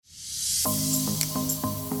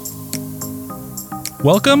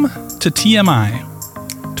Welcome to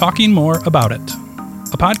TMI, Talking More About It,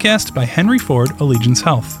 a podcast by Henry Ford Allegiance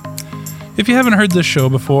Health. If you haven't heard this show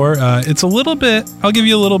before, I'll give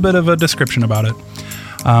you a little bit of a description about it.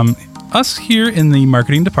 Us here in the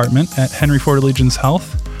marketing department at Henry Ford Allegiance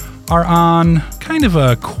Health are on kind of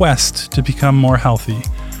a quest to become more healthy.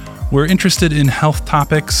 We're interested in health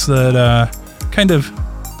topics that kind of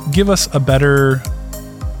give us a better,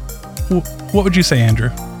 what would you say, Andrew?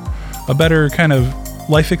 A better kind of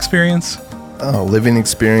life experience? Living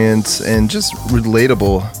experience and just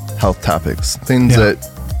relatable health topics. Things that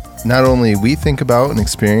not only we think about and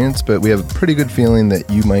experience, but we have a pretty good feeling that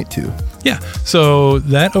you might too. Yeah. So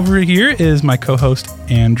that over here is my co-host,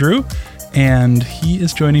 Andrew, and he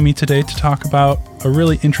is joining me today to talk about a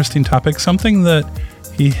really interesting topic, something that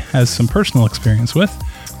he has some personal experience with.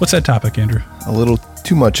 What's that topic, Andrew? A little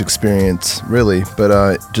too much experience, really,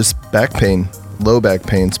 but just back pain, low back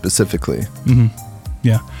pain specifically. Mm-hmm.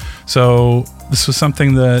 Yeah. So this was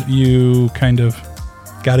something that you kind of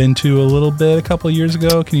got into a little bit a couple of years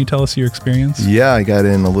ago. Can you tell us your experience? Yeah, I got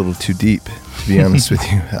in a little too deep, to be honest with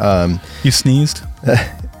you. You sneezed?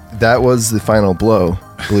 That was the final blow,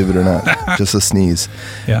 believe it or not. Just a sneeze.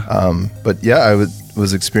 Yeah. But yeah, I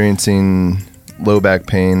was experiencing low back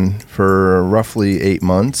pain for roughly 8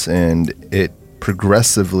 months, and it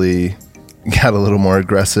progressively got a little more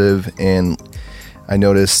aggressive, and I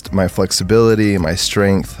noticed my flexibility, my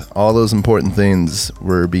strength, all those important things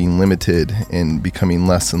were being limited and becoming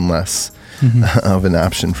less and less of an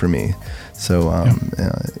option for me. So,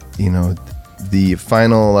 the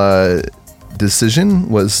final decision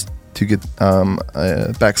was to get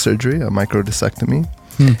a back surgery, a microdiscectomy.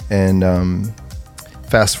 And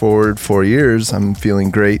fast forward 4 years, I'm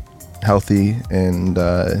feeling great, healthy, and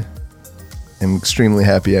I'm extremely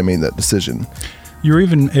happy I made that decision. You were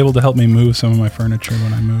even able to help me move some of my furniture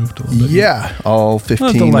when I moved a little bit. Yeah, all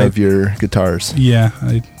 15 of your guitars. Yeah,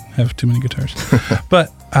 I have too many guitars.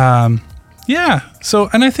 But, yeah. So,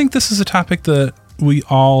 and I think this is a topic that we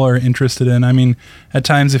all are interested in. I mean, at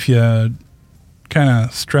times if you kind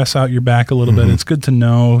of stress out your back a little bit, it's good to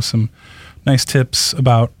know some nice tips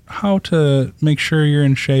about how to make sure you're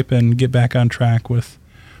in shape and get back on track with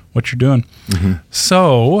what you're doing.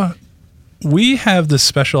 So we have this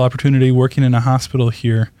special opportunity working in a hospital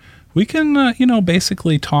here. We can,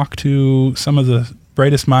 basically talk to some of the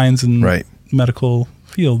brightest minds in medical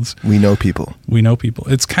fields. We know people.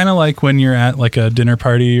 It's kind of like when you're at like a dinner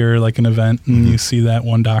party or like an event and you see that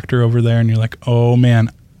one doctor over there and you're like, oh man,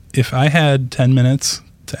 if I had 10 minutes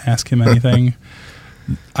to ask him anything,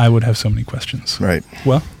 I would have so many questions. Right.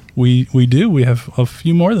 Well, we do. We have a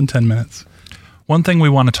few more than 10 minutes. One thing we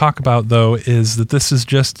want to talk about, though, is that this is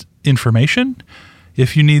just information.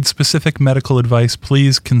 If you need specific medical advice,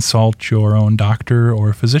 please consult your own doctor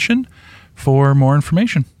or physician for more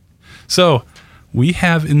information. So we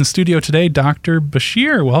have in the studio today Dr.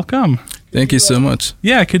 Bashir. Welcome. Thank you so much.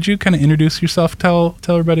 Yeah, could you kind of introduce yourself, tell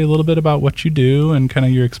everybody a little bit about what you do and kind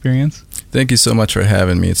of your experience? Thank you so much for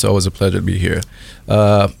having me. It's always a pleasure to be here.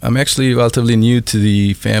 I'm actually relatively new to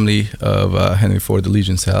the family of Henry Ford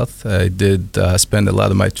Allegiance Health. I did spend a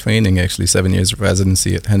lot of my training, actually 7 years of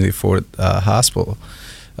residency at Henry Ford Hospital.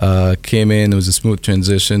 Came in, it was a smooth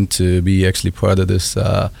transition to be actually part of this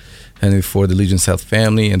Henry Ford Allegiance Health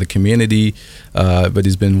family and the community, but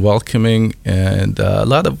he's been welcoming, and a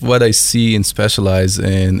lot of what I see and specialize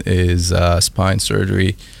in is spine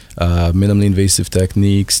surgery, minimally invasive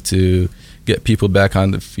techniques to get people back on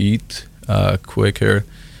their feet quicker,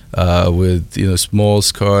 with small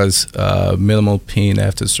scars, minimal pain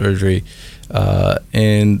after surgery.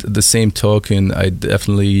 And the same token, I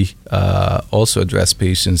definitely also address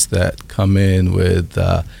patients that come in with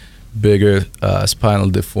bigger spinal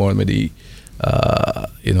deformity,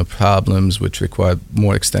 problems which require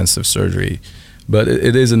more extensive surgery. But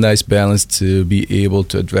it is a nice balance to be able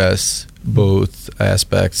to address both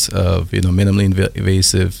aspects of, minimally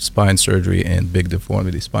invasive spine surgery and big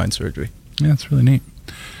deformity spine surgery. Yeah, that's really neat.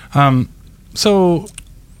 So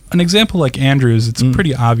an example like Andrew's, it's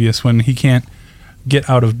pretty obvious when he can't get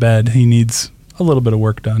out of bed, he needs a little bit of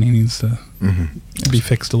work done. He needs to be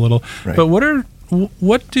fixed a little. Right. But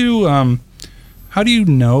how do you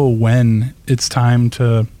know when it's time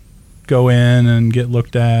to go in and get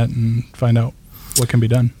looked at and find out what can be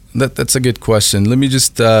done? That's a good question. Let me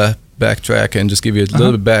just backtrack and just give you a little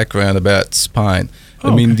bit of background about spine.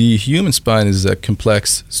 The human spine is a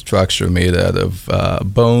complex structure made out of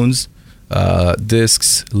bones,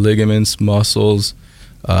 discs, ligaments, muscles,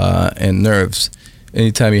 and nerves.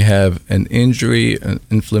 Anytime you have an injury, an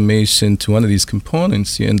inflammation to one of these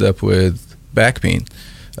components, you end up with back pain.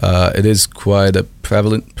 It is quite a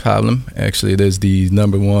prevalent problem. Actually, it is the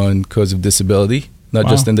number one cause of disability, not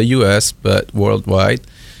just in the U.S., but worldwide.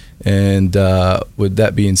 And with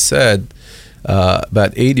that being said,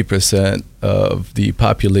 about 80% of the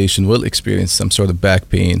population will experience some sort of back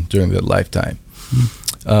pain during their lifetime.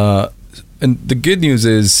 And the good news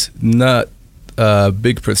is not a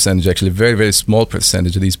big percentage, actually a very, very small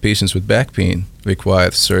percentage of these patients with back pain require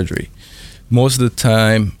surgery. Most of the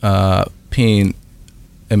time, pain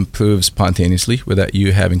improves spontaneously without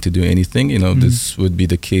you having to do anything. This would be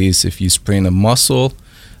the case if you sprain a muscle.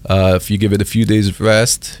 If you give it a few days of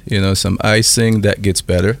rest, some icing, that gets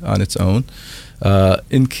better on its own.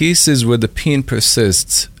 In cases where the pain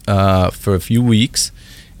persists for a few weeks,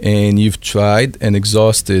 and you've tried and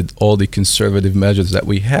exhausted all the conservative measures that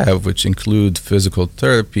we have, which include physical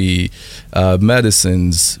therapy,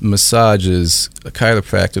 medicines, massages,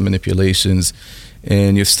 chiropractic manipulations,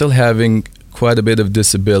 and you're still having quite a bit of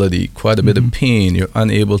disability, quite a bit of pain, you're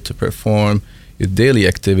unable to perform your daily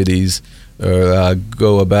activities or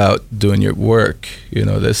go about doing your work,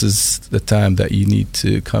 this is the time that you need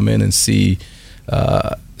to come in and see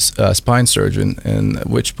a spine surgeon, and at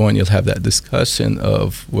which point you'll have that discussion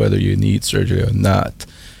of whether you need surgery or not.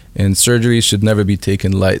 And surgery should never be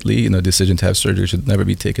taken lightly. Decision to have surgery should never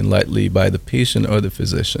be taken lightly by the patient or the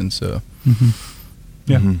physician. So,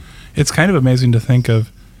 It's kind of amazing to think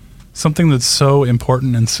of something that's so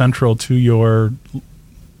important and central to your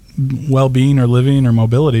well-being or living or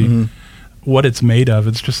mobility. What it's made of.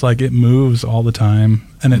 It's just like it moves all the time,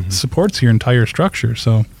 and it supports your entire structure.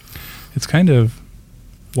 So it's kind of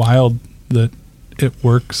wild that it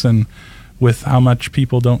works, and with how much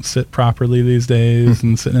people don't sit properly these days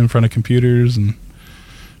and sitting in front of computers, and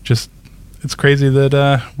just it's crazy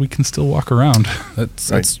that we can still walk around.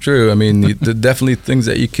 That's true. I mean, there are definitely things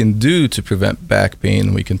that you can do to prevent back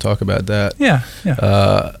pain. We can talk about that.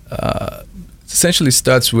 Essentially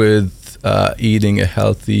starts with eating a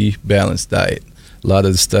healthy, balanced diet. A lot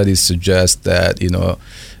of the studies suggest that,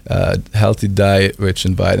 healthy diet rich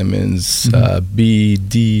in vitamins B,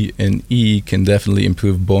 D, and E can definitely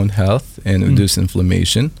improve bone health and reduce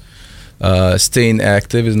inflammation. Staying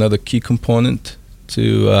active is another key component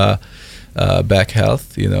to back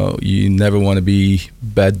health. You never want to be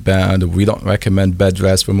bed bound. We don't recommend bed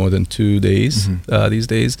rest for more than 2 days these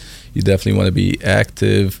days. You definitely want to be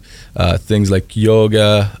active. Things like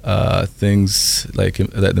yoga, things like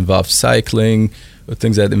that involve cycling, or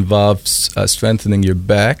things that involve strengthening your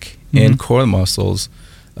back and core muscles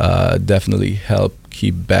definitely help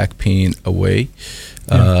keep back pain away.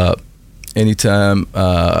 Anytime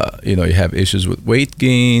you have issues with weight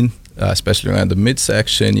gain, especially around the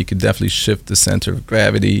midsection, you could definitely shift the center of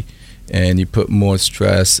gravity, and you put more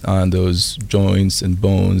stress on those joints and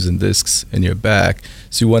bones and discs in your back.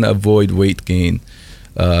 So you want to avoid weight gain.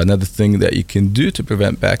 Another thing that you can do to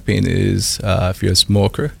prevent back pain is if you're a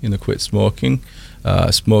smoker, quit smoking.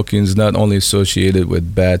 Smoking is not only associated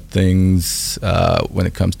with bad things when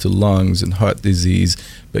it comes to lungs and heart disease,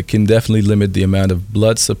 but can definitely limit the amount of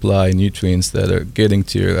blood supply and nutrients that are getting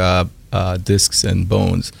to your discs and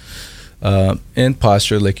bones. And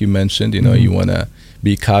posture, like you mentioned, you want to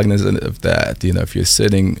be cognizant of that. If you're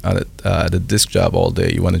sitting on the disc job all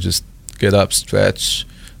day, you want to just get up, stretch,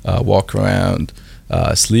 walk around.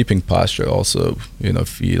 Sleeping posture also,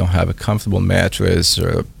 if you don't have a comfortable mattress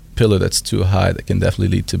or a pillow that's too high, that can definitely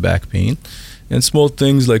lead to back pain. And small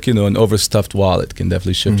things like, an overstuffed wallet can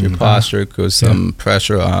definitely shift your posture, cause some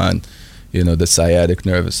pressure on, the sciatic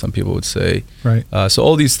nerve, as some people would say. Right. So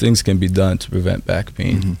all these things can be done to prevent back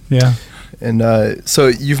pain. Yeah. And so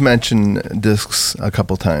you've mentioned discs a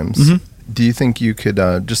couple times. Do you think you could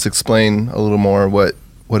just explain a little more what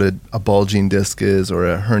a bulging disc is, or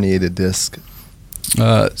a herniated disc?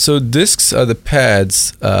 So discs are the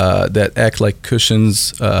pads that act like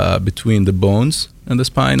cushions between the bones and the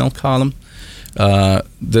spinal column.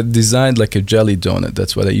 They're designed like a jelly donut.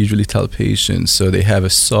 That's what I usually tell patients. So they have a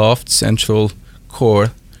soft central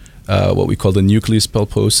core, what we call the nucleus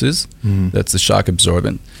pulposus. That's the shock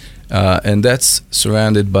absorbent. And that's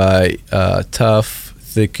surrounded by a tough,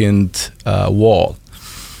 thickened wall.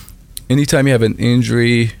 Anytime you have an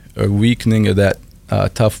injury or weakening of that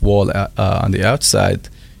tough wall on the outside,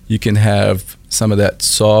 you can have some of that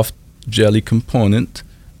soft jelly component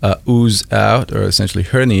ooze out, or essentially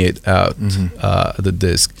herniate out the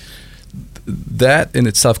disc. That in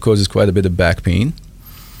itself causes quite a bit of back pain.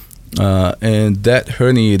 And that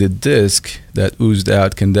herniated disc that oozed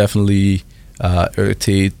out can definitely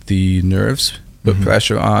irritate the nerves, put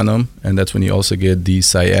pressure on them, and that's when you also get the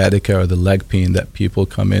sciatica or the leg pain that people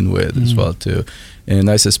come in with as well too. And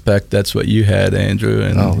I suspect that's what you had, Andrew.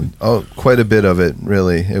 And quite a bit of it,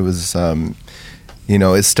 really. It was,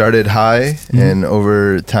 it started high, and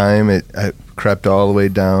over time I crept all the way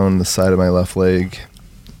down the side of my left leg,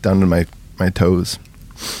 down to my toes.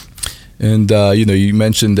 And, you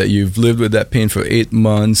mentioned that you've lived with that pain for 8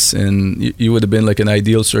 months, and you would have been like an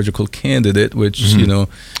ideal surgical candidate, which,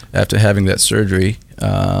 after having that surgery,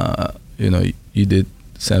 you did,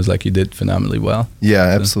 sounds like you did phenomenally well. Yeah,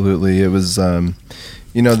 absolutely. It was,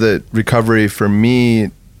 the recovery for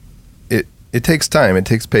me, it takes time, it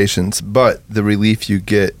takes patience, but the relief you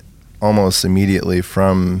get almost immediately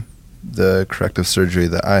from the corrective surgery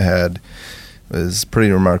that I had was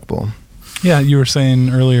pretty remarkable. Yeah, you were saying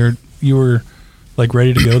earlier you were like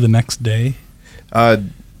ready to go the next day.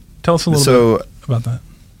 Tell us a little bit about that.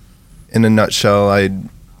 In a nutshell, I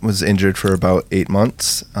was injured for about 8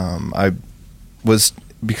 months.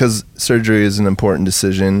 Because surgery is an important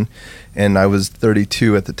decision, and I was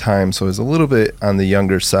 32 at the time, so I was a little bit on the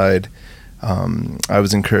younger side. I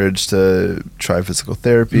was encouraged to try physical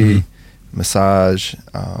therapy, massage,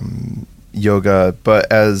 yoga,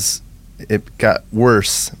 but as it got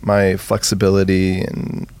worse, my flexibility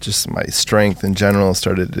and just my strength in general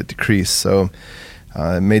started to decrease. So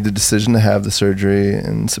I made the decision to have the surgery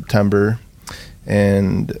in September,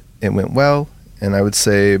 and it went well. And I would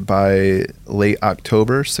say by late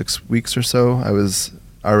October, 6 weeks or so, I was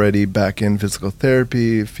already back in physical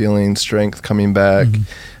therapy, feeling strength coming back,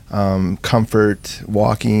 comfort,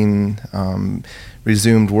 walking,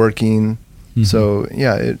 resumed working. So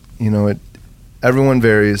yeah, everyone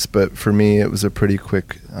varies, but for me, it was a pretty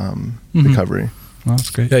quick recovery. Well,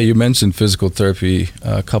 that's great. Yeah, you mentioned physical therapy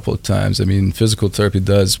a couple of times. I mean, physical therapy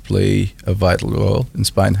does play a vital role in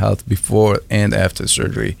spine health before and after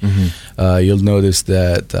surgery. You'll notice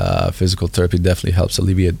that physical therapy definitely helps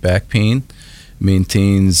alleviate back pain,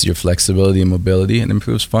 maintains your flexibility and mobility, and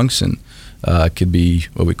improves function. It could be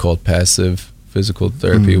what we call passive physical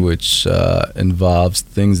therapy, which involves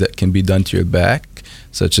things that can be done to your back,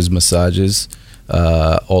 such as massages,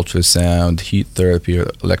 ultrasound, heat therapy,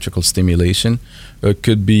 or electrical stimulation. Or it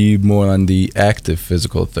could be more on the active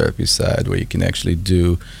physical therapy side, where you can actually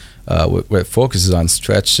do, where it focuses on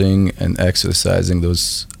stretching and exercising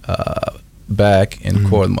those back and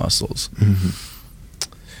core muscles.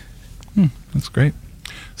 That's great.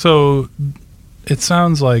 So it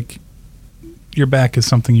sounds like your back is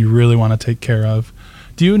something you really want to take care of.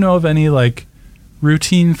 Do you know of any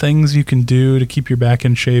routine things you can do to keep your back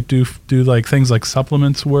in shape? Do things like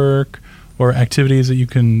supplements work, or activities that you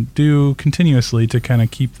can do continuously to kind of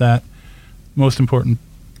keep that most important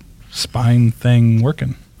spine thing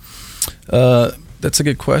working? That's a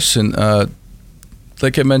good question.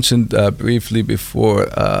 Like I mentioned briefly before,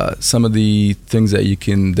 some of the things that you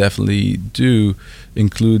can definitely do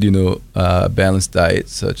include, balanced diet,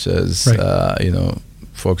 such as,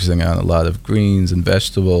 focusing on a lot of greens and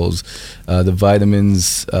vegetables. The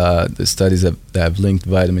vitamins, the studies that have linked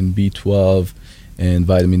vitamin B12 and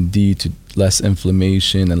vitamin D to less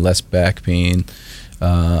inflammation and less back pain.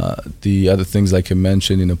 The other things, like you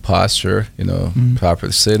mentioned, posture,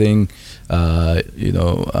 proper sitting,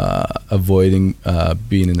 avoiding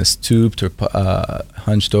being in a stooped or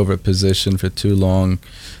hunched over position for too long.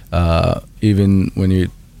 Even when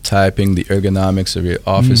you're typing, the ergonomics of your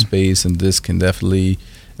office space, and this can definitely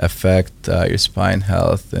affect your spine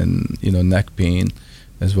health and neck pain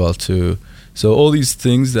as well too. So all these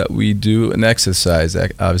things that we do, and exercise,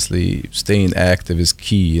 obviously staying active is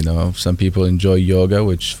key. Some people enjoy yoga,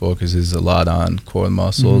 which focuses a lot on core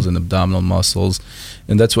muscles and abdominal muscles,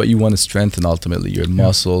 and that's what you want to strengthen ultimately, your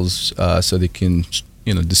muscles, so they can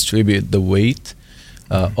distribute the weight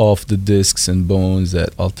off the discs and bones that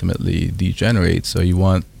ultimately degenerate. So you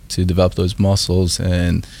want to develop those muscles,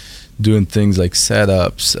 and doing things like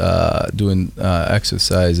setups, doing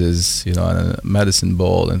exercises, on a medicine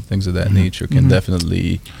ball and things of that nature can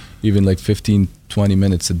definitely, even 15-20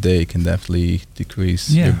 minutes a day can definitely decrease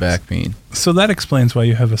your back pain. So that explains why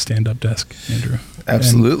you have a stand-up desk, Andrew.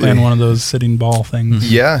 Absolutely. And one of those sitting ball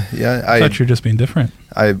things. Yeah. I thought you were just being different.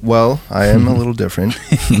 I am a little different,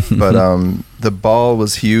 but the ball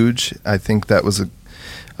was huge. I think that was a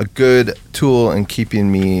good tool in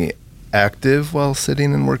keeping me active while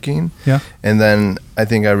sitting and working. Yeah. And then I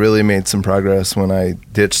think I really made some progress when I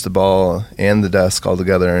ditched the ball and the desk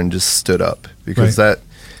altogether and just stood up, because that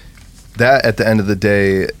at the end of the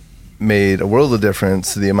day made a world of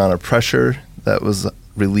difference to the amount of pressure that was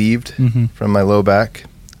relieved from my low back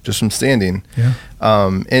just from standing. Yeah.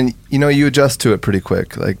 And you adjust to it pretty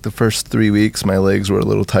quick. Like the first 3 weeks, my legs were a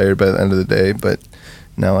little tired by the end of the day, but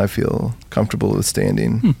now I feel comfortable with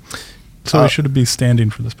standing. So we should be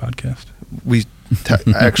standing for this podcast. We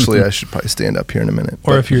Actually, I should probably stand up here in a minute.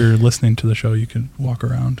 Or if you're listening to the show, you can walk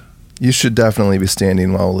around. You should definitely be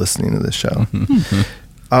standing while listening to this show.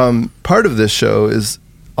 Part of this show is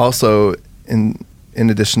also, in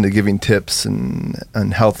addition to giving tips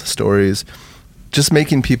and health stories, just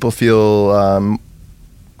making people feel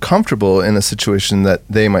comfortable in a situation that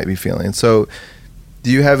they might be feeling. So do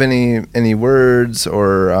you have any words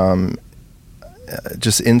or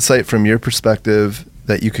just insight from your perspective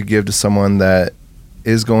that you could give to someone that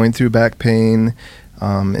is going through back pain,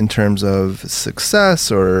 in terms of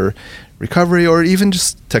success or recovery, or even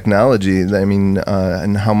just technology? I mean,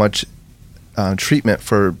 and how much treatment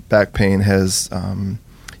for back pain has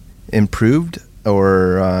improved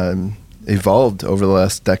or evolved over the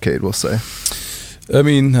last decade, we'll say. I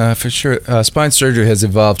mean, for sure, spine surgery has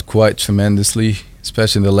evolved quite tremendously,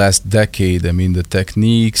 especially in the last decade. I mean, the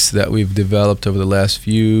techniques that we've developed over the last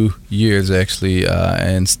few years, actually,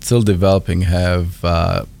 and still developing, have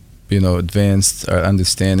advanced our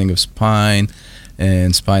understanding of spine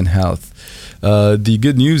and spine health. The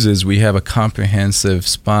good news is we have a comprehensive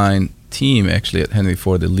spine team actually at Henry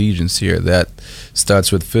Ford Allegiance here that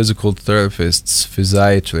starts with physical therapists,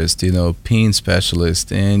 physiatrists, pain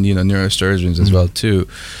specialists, and neurosurgeons as well too.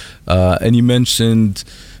 And you mentioned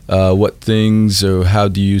what things or how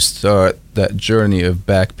do you start that journey of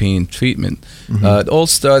back pain treatment? It all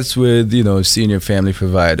starts with seeing your family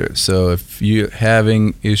provider. So if you're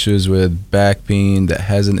having issues with back pain that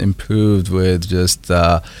hasn't improved with just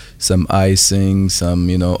some icing, some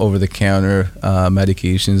over-the-counter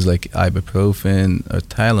medications like ibuprofen or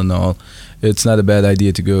Tylenol, it's not a bad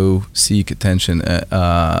idea to go seek attention,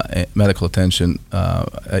 medical attention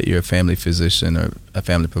at your family physician or a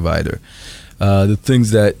family provider. The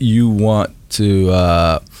things that you want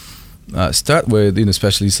to start with,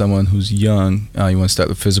 especially someone who's young, you want to start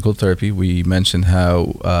with physical therapy. We mentioned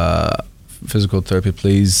how physical therapy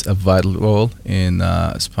plays a vital role in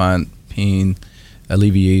spine pain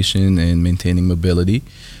alleviation and maintaining mobility.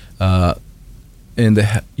 And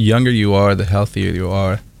the younger you are, the healthier you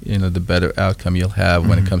are, the better outcome you'll have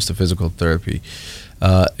when it comes to physical therapy.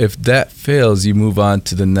 If that fails, you move on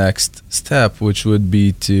to the next step, which would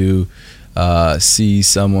be to see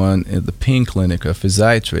someone at the pain clinic or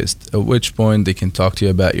physiatrist, at which point they can talk to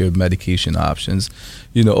you about your medication options.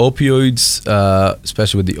 Opioids,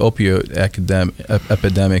 especially with the opioid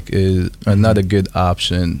epidemic, are not a good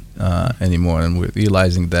option anymore, and we're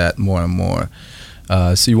realizing that more and more.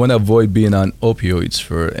 So you want to avoid being on opioids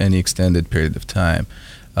for any extended period of time.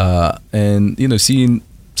 And seeing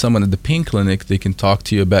someone at the pain clinic, they can talk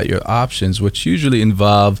to you about your options, which usually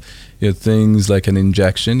involve things like an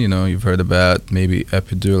injection. You've heard about maybe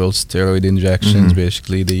epidural steroid injections.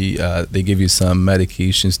 Basically, they give you some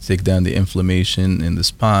medications to take down the inflammation in the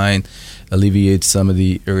spine, alleviate some of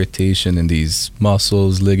the irritation in these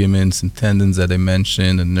muscles, ligaments, and tendons that I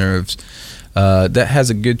mentioned, and nerves. That has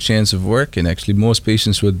a good chance of working. Actually, most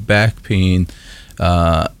patients with back pain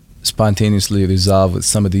spontaneously resolve with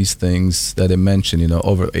some of these things that I mentioned.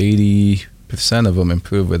 Over 80% of them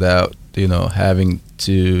improve without having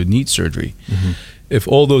to need surgery. If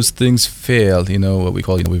all those things fail, what we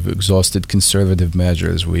call, we've exhausted conservative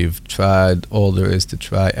measures, we've tried all there is to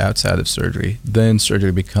try outside of surgery, then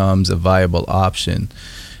surgery becomes a viable option.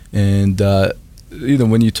 And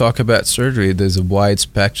when you talk about surgery, there's a wide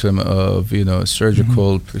spectrum of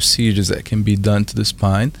surgical procedures that can be done to the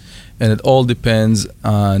spine, and it all depends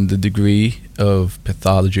on the degree of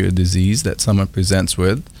pathology or disease that someone presents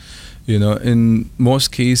with. In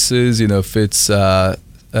most cases, if it's a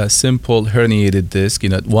simple herniated disc,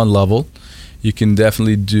 at one level, you can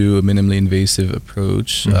definitely do a minimally invasive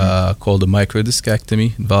approach called a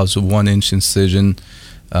microdiscectomy. It involves a 1-inch incision,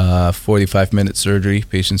 45-minute surgery.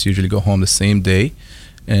 Patients usually go home the same day,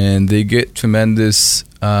 and they get tremendous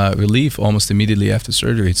relief almost immediately after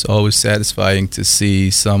surgery. It's always satisfying to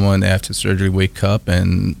see someone after surgery wake up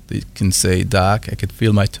and they can say, "Doc, I could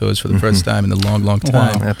feel my toes for the first time in a long, long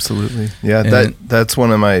time." Wow, absolutely. Yeah, that's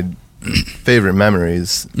one of my favorite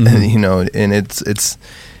memories. And it's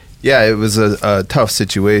it was a tough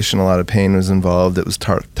situation. A lot of pain was involved. It was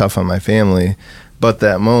tough on my family. But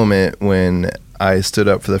that moment when I stood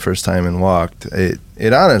up for the first time and walked,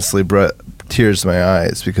 it honestly brought tears to my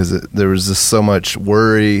eyes, because there was just so much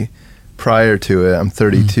worry prior to it. I'm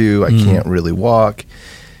 32, I can't really walk,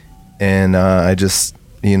 and I just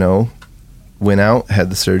went out, had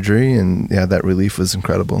the surgery, and that relief was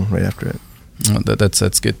incredible right after it.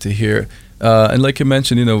 That's good to hear. And like you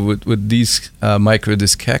mentioned, with these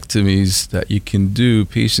microdiscectomies that you can do,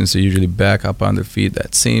 patients are usually back up on their feet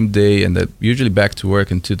that same day, and they're usually back to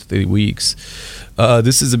work in 2 to 3 weeks.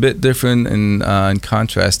 This is a bit different in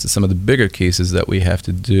contrast to some of the bigger cases that we have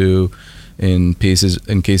to do in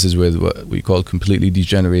cases with what we call completely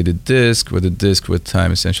degenerated disc, where the disc with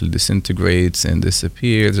time essentially disintegrates and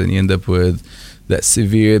disappears, and you end up with that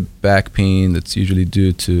severe back pain that's usually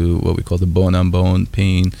due to what we call the bone-on-bone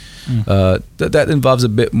pain. That involves a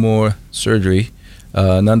bit more surgery.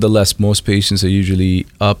 Nonetheless, most patients are usually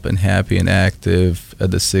up and happy and active at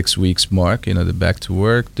the 6 weeks mark. They're back to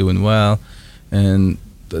work, doing well, and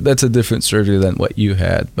that's a different surgery than what you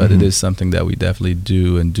had, but it is something that we definitely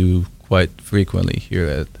do quite frequently here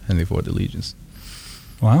at Henry Ford Allegiance.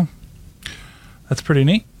 Wow, that's pretty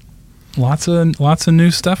neat. Lots of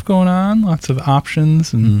new stuff going on, lots of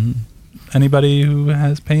options, and anybody who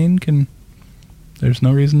has pain there's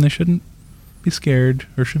no reason they shouldn't be scared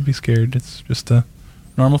or should be scared. It's just a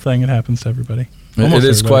normal thing. It happens to everybody. It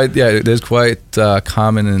is quite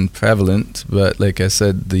common and prevalent, but like I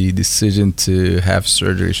said, the decision to have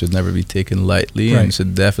surgery should never be taken lightly, and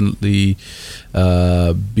should definitely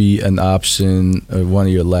be an option, or one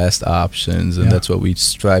of your last options, and that's what we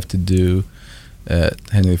strive to do at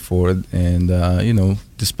Henry Ford. And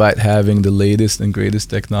despite having the latest and greatest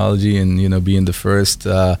technology, and being the first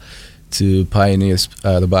to pioneer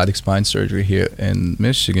robotic spine surgery here in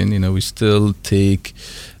Michigan, we still take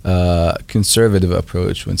a conservative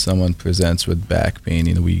approach when someone presents with back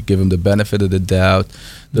pain. We give them the benefit of the doubt.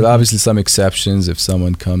 There are obviously some exceptions if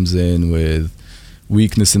someone comes in with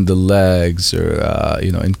weakness in the legs or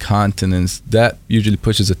incontinence. That usually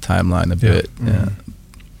pushes a timeline a bit.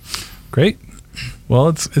 Great.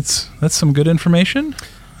 Well, that's some good information.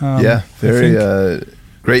 Very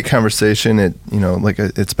great conversation.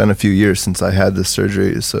 It's been a few years since I had this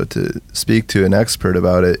surgery, so to speak to an expert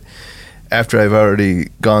about it after I've already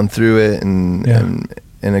gone through it and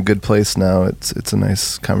in a good place now, it's a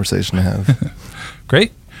nice conversation to have.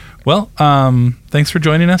 Great. Well, thanks for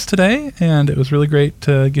joining us today, and it was really great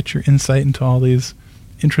to get your insight into all these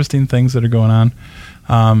interesting things that are going on.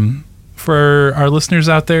 For our listeners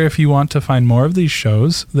out there, if you want to find more of these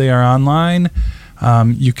shows, they are online.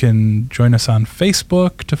 You can join us on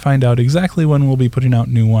Facebook to find out exactly when we'll be putting out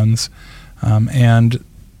new ones. And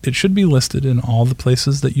it should be listed in all the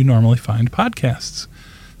places that you normally find podcasts.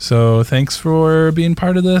 So thanks for being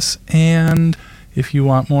part of this. And if you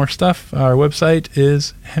want more stuff, our website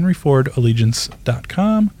is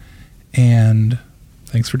henryfordallegiance.com. And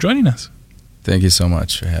thanks for joining us. Thank you so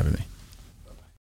much for having me.